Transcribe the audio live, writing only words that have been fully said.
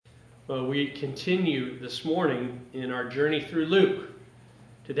Well, we continue this morning in our journey through Luke.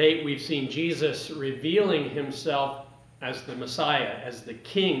 To date, we've seen Jesus revealing himself as the Messiah, as the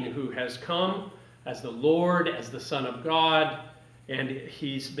King who has come, as the Lord, as the Son of God, and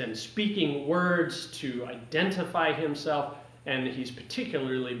he's been speaking words to identify himself, and he's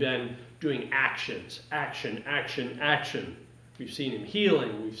particularly been doing actions, action, action, action. We've seen him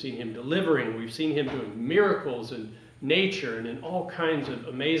healing, we've seen him delivering, we've seen him doing miracles in nature and in all kinds of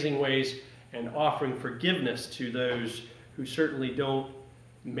amazing ways, and offering forgiveness to those who certainly don't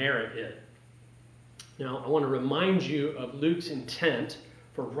merit it. Now, I want to remind you of Luke's intent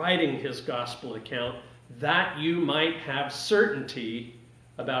for writing his gospel account, that you might have certainty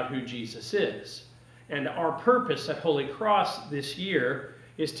about who Jesus is. And our purpose at Holy Cross this year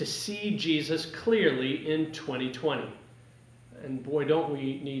is to see Jesus clearly in 2020. And boy, don't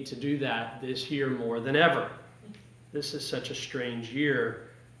we need to do that this year more than ever. This is such a strange year.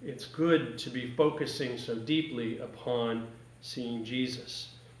 It's good to be focusing so deeply upon seeing Jesus.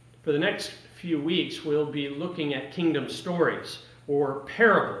 For the next few weeks, we'll be looking at kingdom stories, or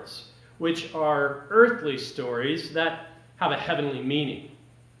parables, which are earthly stories that have a heavenly meaning.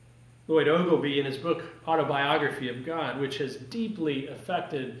 Lloyd Ogilvie, in his book Autobiography of God, which has deeply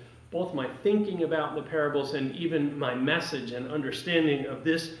affected both my thinking about the parables and even my message and understanding of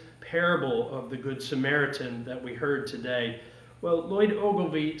this parable of the Good Samaritan that we heard today. Well, Lloyd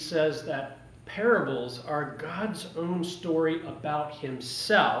Ogilvie says that parables are God's own story about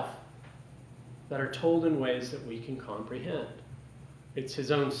himself that are told in ways that we can comprehend. It's his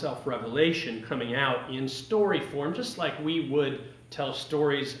own self-revelation coming out in story form, just like we would tell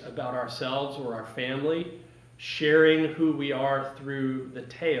stories about ourselves or our family, sharing who we are through the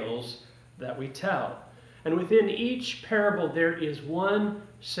tales that we tell. And within each parable, there is one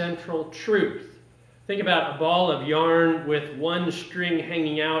central truth. Think about a ball of yarn with one string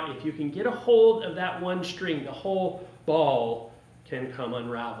hanging out. If you can get a hold of that one string, the whole ball can come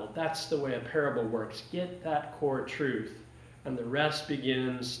unraveled. That's the way a parable works. Get that core truth, and the rest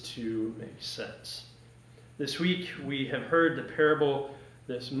begins to make sense. This week, we have heard the parable,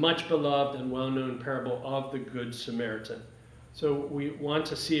 this much beloved and well-known parable of the Good Samaritan. So we want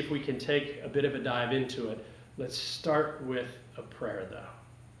to see if we can take a bit of a dive into it. Let's start with a prayer, though.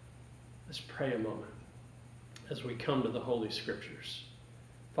 Let's pray a moment as we come to the Holy Scriptures.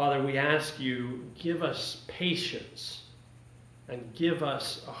 Father, we ask you, give us patience and give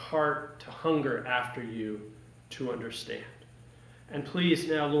us a heart to hunger after you to understand. And please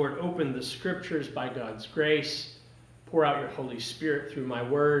now, Lord, open the Scriptures by God's grace. Pour out your Holy Spirit through my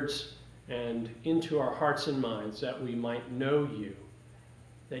words and into our hearts and minds, that we might know you,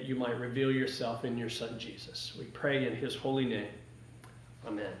 that you might reveal yourself in your Son, Jesus. We pray in his holy name.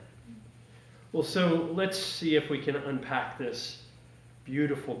 Amen. Well, so let's see if we can unpack this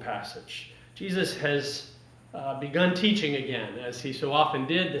beautiful passage. Jesus has begun teaching again, as he so often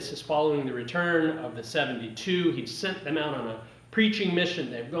did. This is following the return of the 72. He sent them out on a preaching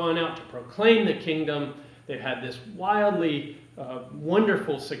mission. They've gone out to proclaim the kingdom. They've had this wildly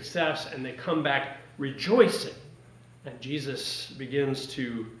wonderful success, and they come back rejoicing. And Jesus begins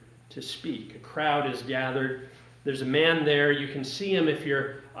to speak. A crowd is gathered. There's a man there. You can see him if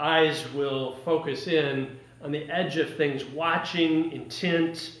your eyes will focus in on the edge of things, watching,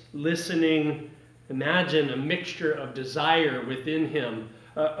 intent, listening. Imagine a mixture of desire within him,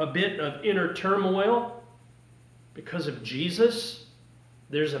 a bit of inner turmoil because of Jesus.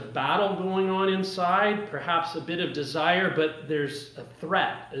 There's a battle going on inside, perhaps a bit of desire, but there's a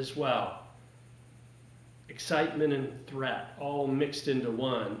threat as well. Excitement and threat all mixed into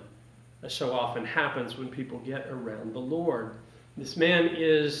one, as so often happens when people get around the Lord. This man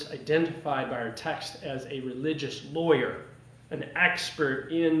is identified by our text as a religious lawyer, an expert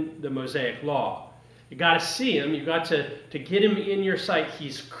in the Mosaic law. You got to see him. You got to get him in your sight.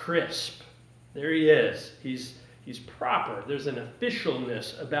 He's crisp. There he is. He's proper. There's an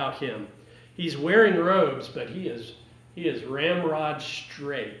officialness about him. He's wearing robes, but he is ramrod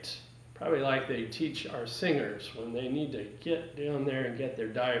straight. Probably like they teach our singers when they need to get down there and get their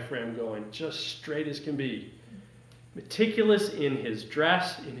diaphragm going, just straight as can be. Meticulous in his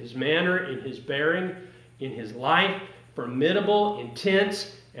dress, in his manner, in his bearing, in his life, formidable,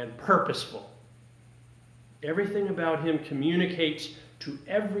 intense, and purposeful. Everything about him communicates to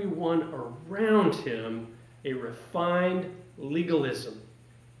everyone around him a refined legalism.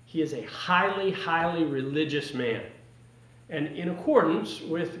 He is a highly, highly religious man. And in accordance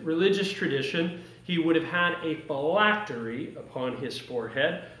with religious tradition, he would have had a phylactery upon his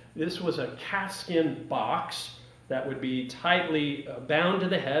forehead. This was a calfskin box that would be tightly bound to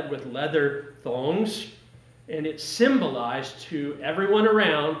the head with leather thongs. And it symbolized to everyone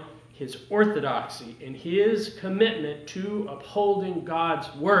around his orthodoxy, and his commitment to upholding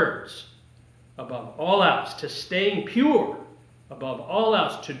God's words above all else, to staying pure above all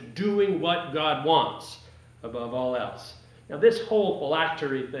else, to doing what God wants above all else. Now, this whole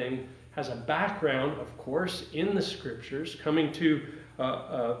phylactery thing has a background, of course, in the Scriptures, coming to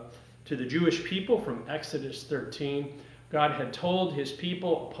the Jewish people from Exodus 13. God had told his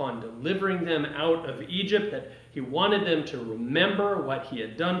people upon delivering them out of Egypt that he wanted them to remember what he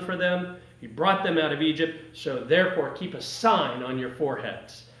had done for them. He brought them out of Egypt, so therefore keep a sign on your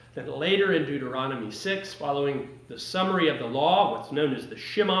foreheads. Then later in Deuteronomy 6, following the summary of the law, what's known as the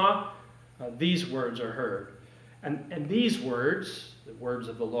Shema, these words are heard. And these words, the words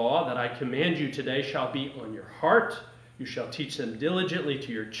of the law that I command you today, shall be on your heart. You shall teach them diligently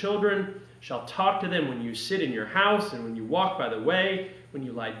to your children, shall talk to them when you sit in your house and when you walk by the way, when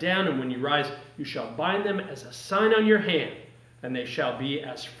you lie down and when you rise. You shall bind them as a sign on your hand, and they shall be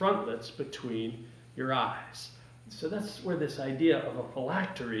as frontlets between your eyes. So that's where this idea of a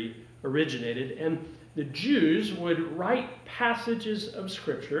phylactery originated. And the Jews would write passages of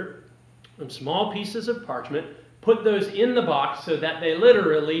Scripture on small pieces of parchment, put those in the box so that they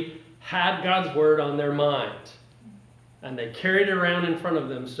literally had God's word on their mind. And they carried it around in front of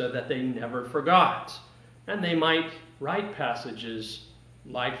them so that they never forgot. And they might write passages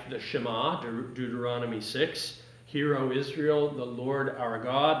like the Shema, Deuteronomy 6. Hear, O Israel, the Lord our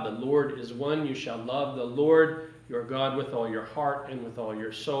God, the Lord is one. You shall love the Lord your God with all your heart and with all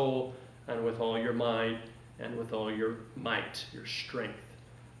your soul and with all your mind and with all your might, your strength.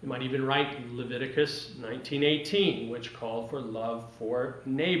 You might even write Leviticus 19:18, which called for love for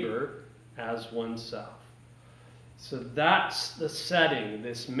neighbor as oneself. So that's the setting,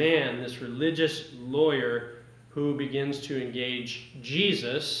 this man, this religious lawyer who begins to engage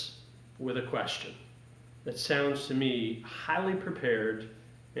Jesus with a question that sounds to me highly prepared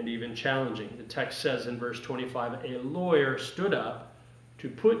and even challenging. The text says in verse 25, a lawyer stood up to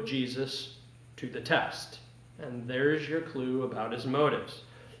put Jesus to the test. And there's your clue about his motives.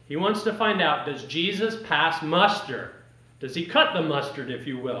 He wants to find out, does Jesus pass muster? Does he cut the mustard, if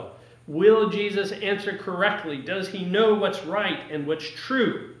you will? Will Jesus answer correctly? Does he know what's right and what's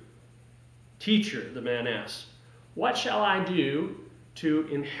true? Teacher, the man asks, what shall I do to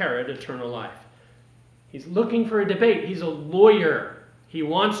inherit eternal life? He's looking for a debate. He's a lawyer. He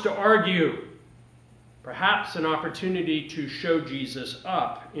wants to argue. Perhaps an opportunity to show Jesus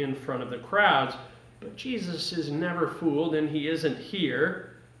up in front of the crowds. But Jesus is never fooled, and he isn't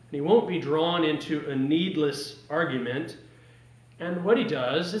here. And he won't be drawn into a needless argument. And what he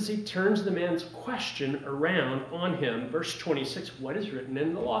does is he turns the man's question around on him. Verse 26, what is written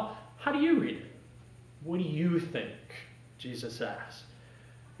in the law? How do you read it? What do you think? Jesus asks.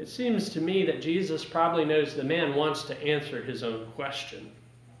 It seems to me that Jesus probably knows the man wants to answer his own question.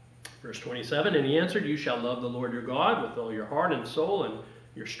 Verse 27, and he answered, you shall love the Lord your God with all your heart and soul and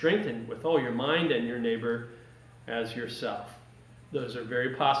your strength and with all your mind, and your neighbor as yourself. Those are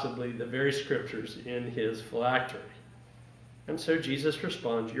very possibly the very scriptures in his phylactery. And so Jesus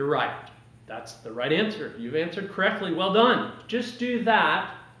responds, you're right. That's the right answer. You've answered correctly. Well done. Just do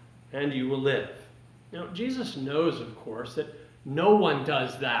that and you will live. Now, Jesus knows, of course, that no one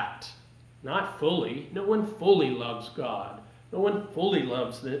does that. Not fully. No one fully loves God. No one fully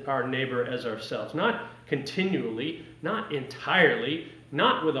loves our neighbor as ourselves. Not continually, not entirely,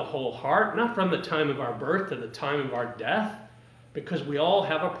 not with a whole heart, not from the time of our birth to the time of our death, because we all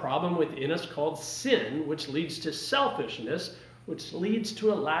have a problem within us called sin, which leads to selfishness, which leads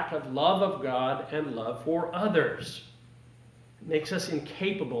to a lack of love of God and love for others. It makes us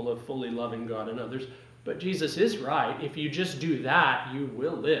incapable of fully loving God and others. But Jesus is right. If you just do that, you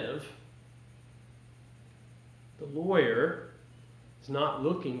will live. The lawyer is not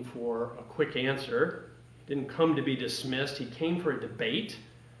looking for a quick answer. He didn't come to be dismissed. He came for a debate,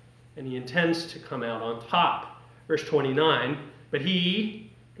 and he intends to come out on top. Verse 29, but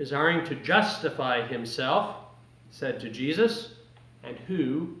he, desiring to justify himself, said to Jesus, and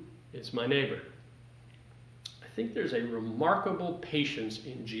who is my neighbor? I think there's a remarkable patience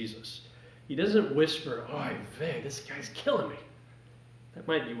in Jesus. He doesn't whisper, oy vey, this guy's killing me. That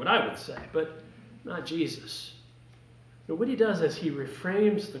might be what I would say, but not Jesus. But what he does is he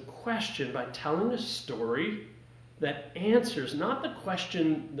reframes the question by telling a story that answers not the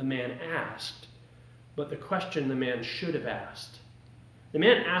question the man asked, but the question the man should have asked. The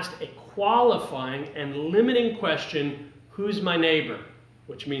man asked a qualifying and limiting question, who's my neighbor?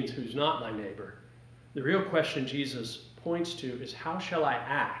 Which means who's not my neighbor. The real question Jesus points to is, how shall I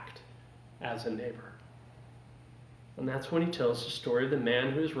act as a neighbor? And that's when he tells the story of the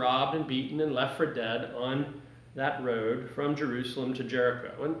man who is robbed and beaten and left for dead on that road from Jerusalem to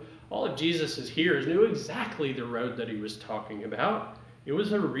Jericho. And all of Jesus' hearers knew exactly the road that he was talking about. It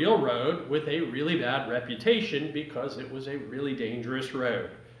was a real road with a really bad reputation because it was a really dangerous road.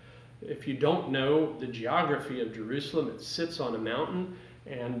 If you don't know the geography of Jerusalem, it sits on a mountain,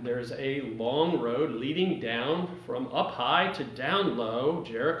 and there's a long road leading down from up high to down low.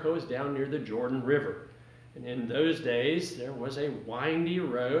 Jericho is down near the Jordan River. And in those days, there was a windy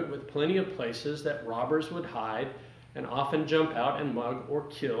road with plenty of places that robbers would hide and often jump out and mug or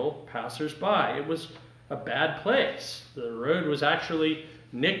kill passers-by. It was a bad place. The road was actually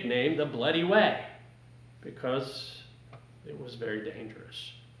nicknamed the Bloody Way because it was very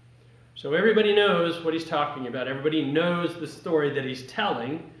dangerous. So everybody knows what he's talking about. Everybody knows the story that he's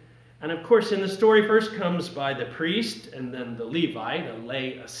telling. And of course, in the story first comes by the priest and then the Levite, a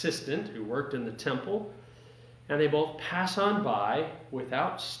lay assistant who worked in the temple. And they both pass on by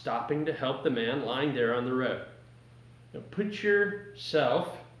without stopping to help the man lying there on the road. Now put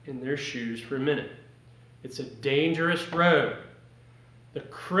yourself in their shoes for a minute. It's a dangerous road. The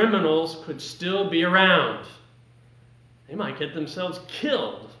criminals could still be around. They might get themselves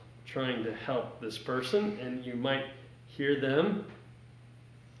killed trying to help this person, and you might hear them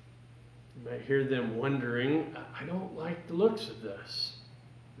wondering, I don't like the looks of this.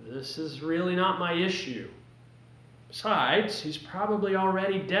 This is really not my issue. Besides, he's probably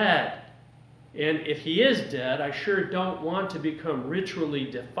already dead. And if he is dead, I sure don't want to become ritually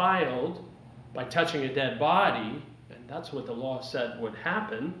defiled by touching a dead body. And that's what the law said would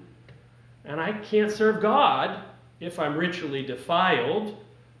happen. And I can't serve God if I'm ritually defiled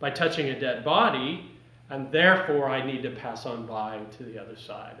by touching a dead body. And therefore, I need to pass on by to the other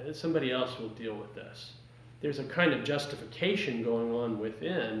side. And somebody else will deal with this. There's a kind of justification going on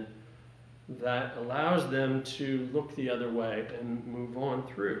within that allows them to look the other way and move on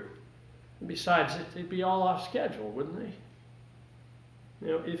through. And besides, they'd be all off schedule, wouldn't they? You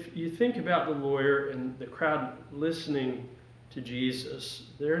know, if you think about the lawyer and the crowd listening to Jesus,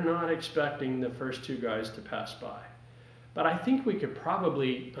 they're not expecting the first two guys to pass by. But I think we could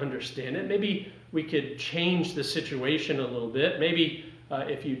probably understand it. Maybe we could change the situation a little bit. Maybe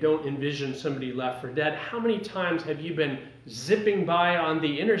if you don't envision somebody left for dead, how many times have you been zipping by on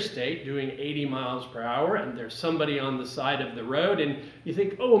the interstate doing 80 miles per hour and there's somebody on the side of the road and you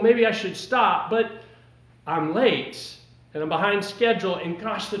think, oh, maybe I should stop, but I'm late and I'm behind schedule and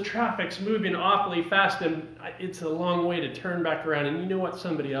gosh, the traffic's moving awfully fast and it's a long way to turn back around, and you know what?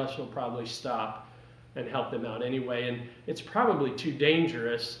 Somebody else will probably stop and help them out anyway, and it's probably too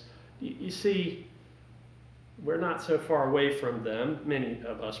dangerous. You see, we're not so far away from them, many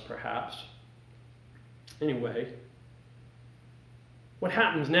of us perhaps. Anyway, what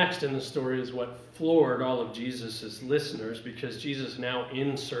happens next in the story is what floored all of Jesus' listeners, because Jesus now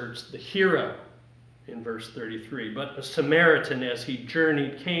inserts the hero in verse 33. But a Samaritan, as he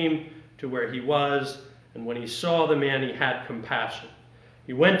journeyed, came to where he was, and when he saw the man, he had compassion.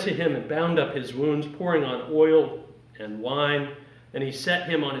 He went to him and bound up his wounds, pouring on oil and wine. And he set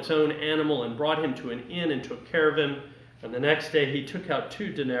him on his own animal and brought him to an inn and took care of him. And the next day he took out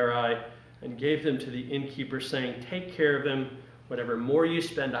 2 denarii and gave them to the innkeeper, saying, take care of him. Whatever more you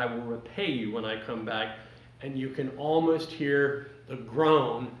spend, I will repay you when I come back. And you can almost hear the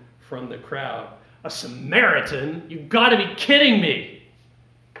groan from the crowd. A Samaritan? You've got to be kidding me.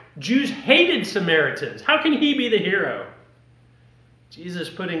 Jews hated Samaritans. How can he be the hero? Jesus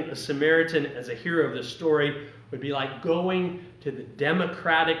putting a Samaritan as a hero of the story would be like going to the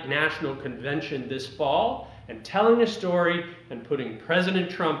Democratic National Convention this fall and telling a story and putting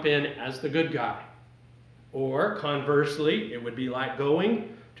President Trump in as the good guy. Or conversely, it would be like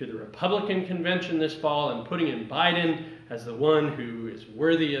going to the Republican convention this fall and putting in Biden as the one who is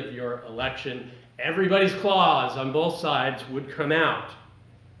worthy of your election. Everybody's claws on both sides would come out.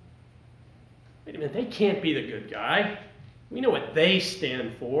 Wait a minute, they can't be the good guy. We know what they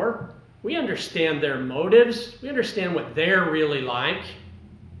stand for. We understand their motives. We understand what they're really like.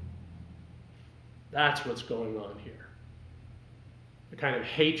 That's what's going on here. The kind of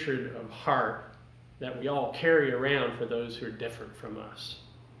hatred of heart that we all carry around for those who are different from us.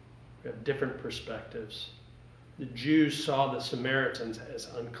 We have different perspectives. The Jews saw the Samaritans as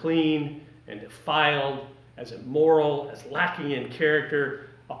unclean and defiled, as immoral, as lacking in character,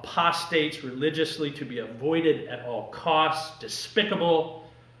 apostates religiously to be avoided at all costs, despicable.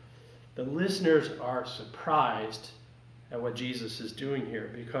 The listeners are surprised at what Jesus is doing here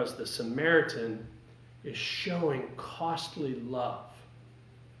because the Samaritan is showing costly love.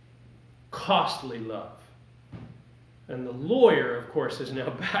 Costly love. And the lawyer, of course, is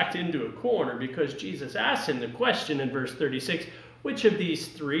now backed into a corner because Jesus asks him the question in verse 36, which of these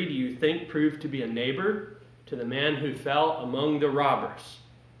 3 do you think proved to be a neighbor to the man who fell among the robbers.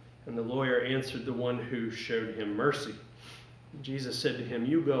 And the lawyer answered the one who showed him mercy. And Jesus said to him,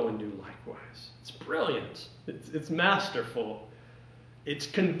 you go and do likewise. It's brilliant. It's masterful. It's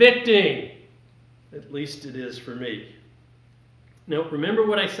convicting. At least it is for me. Now, remember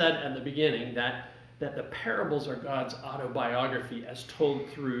what I said at the beginning, that the parables are God's autobiography as told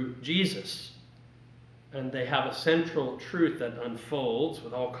through Jesus. And they have a central truth that unfolds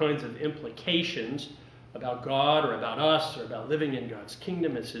with all kinds of implications about God or about us or about living in God's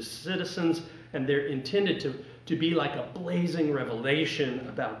kingdom as his citizens. And they're intended to be like a blazing revelation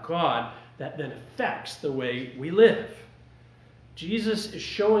about God that then affects the way we live. Jesus is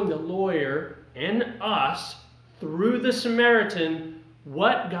showing the lawyer and us through the Samaritan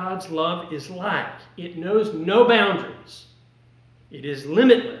what God's love is like. It knows no boundaries. It is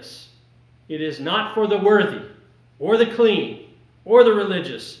limitless. It is not for the worthy or the clean or the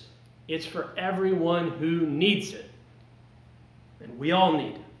religious. It's for everyone who needs it. And we all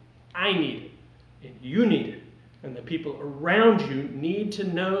need it. I need it. And you need it. And the people around you need to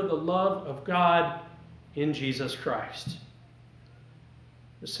know the love of God in Jesus Christ.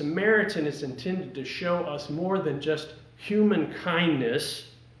 The Samaritan is intended to show us more than just human kindness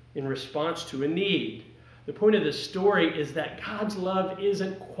in response to a need. The point of this story is that God's love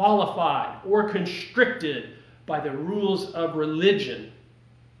isn't qualified or constricted by the rules of religion,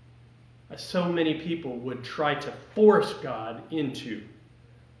 as so many people would try to force God into.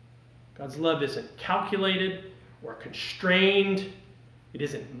 God's love isn't calculated or constrained. It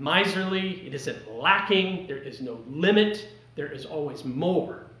isn't miserly. It isn't lacking. There is no limit. There is always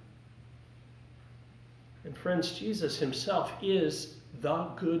more. And friends, Jesus himself is the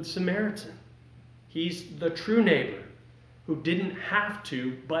Good Samaritan. He's the true neighbor who didn't have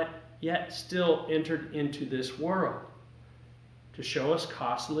to, but yet still entered into this world to show us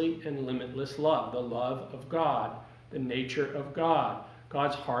costly and limitless love, the love of God, the nature of God,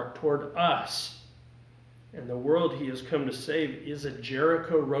 God's heart toward us. And the world he has come to save is a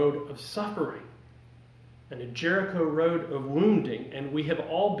Jericho road of suffering and a Jericho road of wounding. And we have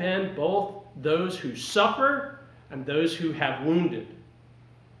all been both those who suffer and those who have wounded.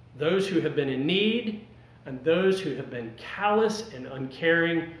 Those who have been in need and those who have been callous and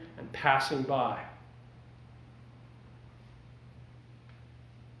uncaring and passing by.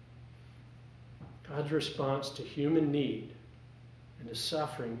 God's response to human need and to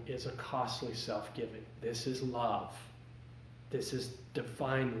suffering is a costly self-giving. This is love. This is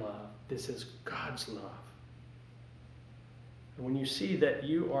divine love. This is God's love. And when you see that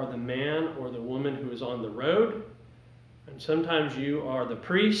you are the man or the woman who is on the road, and sometimes you are the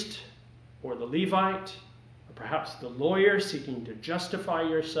priest or the Levite, or perhaps the lawyer seeking to justify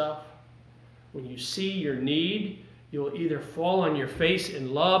yourself, when you see your need, you'll either fall on your face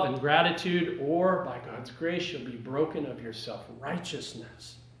in love and gratitude, or by God's grace, you'll be broken of your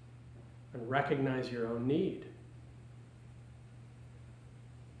self-righteousness and recognize your own need.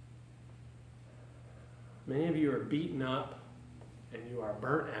 Many of you are beaten up and you are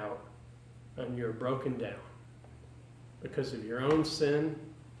burnt out and you're broken down because of your own sin,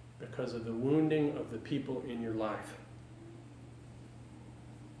 because of the wounding of the people in your life.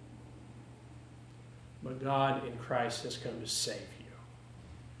 But God in Christ has come to save you.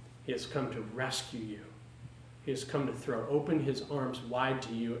 He has come to rescue you. He has come to throw open his arms wide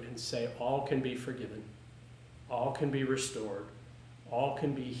to you and say, all can be forgiven. All can be restored. All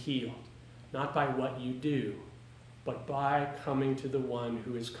can be healed. Not by what you do, but by coming to the one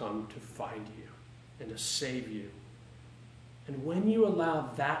who has come to find you and to save you. And when you allow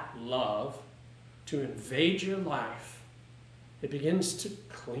that love to invade your life, it begins to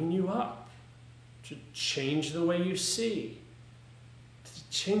clean you up, to change the way you see, to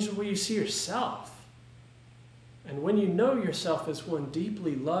change the way you see yourself. And when you know yourself as one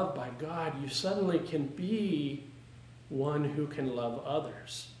deeply loved by God, you suddenly can be one who can love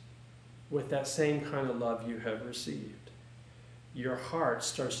others with that same kind of love you have received. Your heart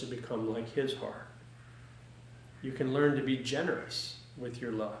starts to become like his heart. You can learn to be generous with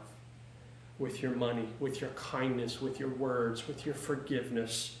your love, with your money, with your kindness, with your words, with your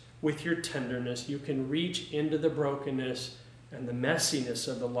forgiveness, with your tenderness. You can reach into the brokenness and the messiness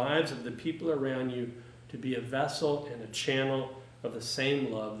of the lives of the people around you to be a vessel and a channel of the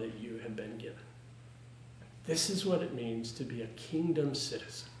same love that you have been given. This is what it means to be a kingdom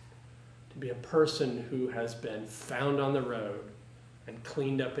citizen, to be a person who has been found on the road and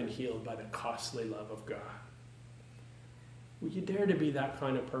cleaned up and healed by the costly love of God. Will you dare to be that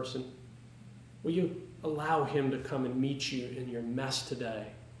kind of person? Will you allow him to come and meet you in your mess today?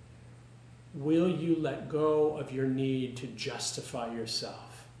 Will you let go of your need to justify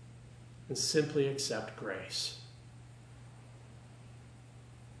yourself and simply accept grace?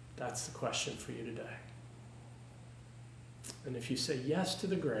 That's the question for you today. And if you say yes to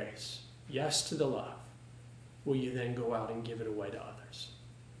the grace, yes to the love, will you then go out and give it away to others?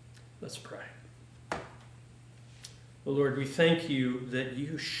 Let's pray. Well, Lord, we thank you that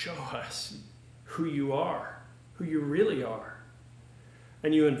you show us who you are, who you really are.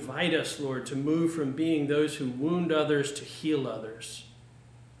 And you invite us, Lord, to move from being those who wound others to heal others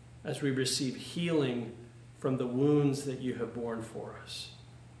as we receive healing from the wounds that you have borne for us.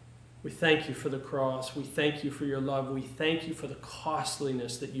 We thank you for the cross. We thank you for your love. We thank you for the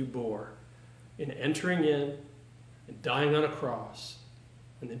costliness that you bore in entering in and dying on a cross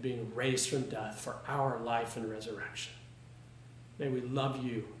and then being raised from death for our life and resurrection. May we love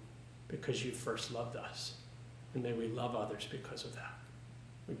you because you first loved us. And may we love others because of that.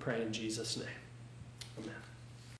 We pray in Jesus' name. Amen.